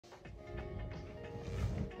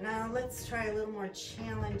Now let's try a little more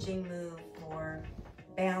challenging move for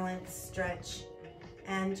balance, stretch,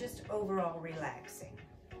 and just overall relaxing.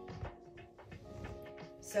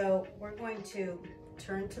 So we're going to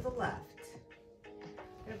turn to the left.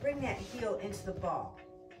 We're going to bring that heel into the ball.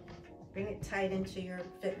 Bring it tight into your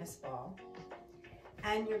fitness ball.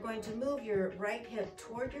 And you're going to move your right hip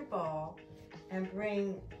toward your ball and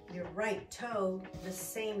bring your right toe the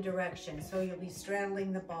same direction. So you'll be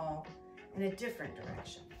straddling the ball in a different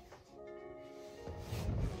direction.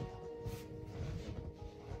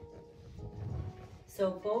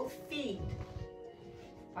 So both feet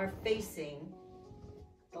are facing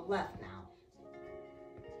the left now.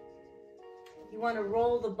 You want to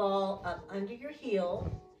roll the ball up under your heel,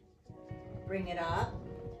 bring it up,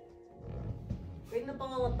 bring the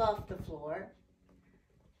ball above the floor.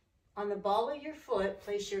 On the ball of your foot,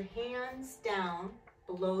 place your hands down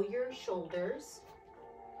below your shoulders.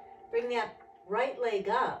 Bring that right leg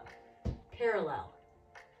up, parallel.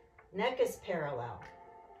 Neck is parallel.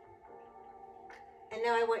 And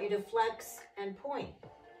now I want you to flex and point.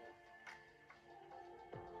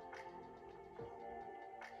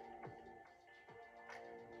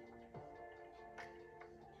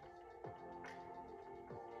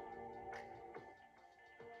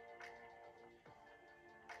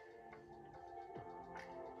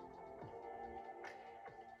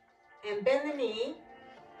 And bend the knee.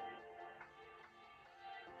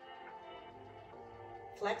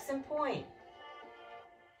 Flex and point.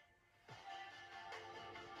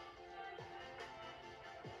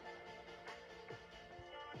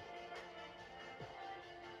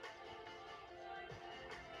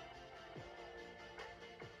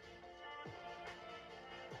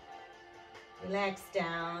 Relax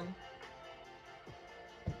down.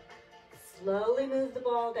 Slowly move the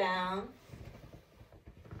ball down,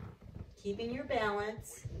 keeping your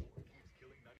balance.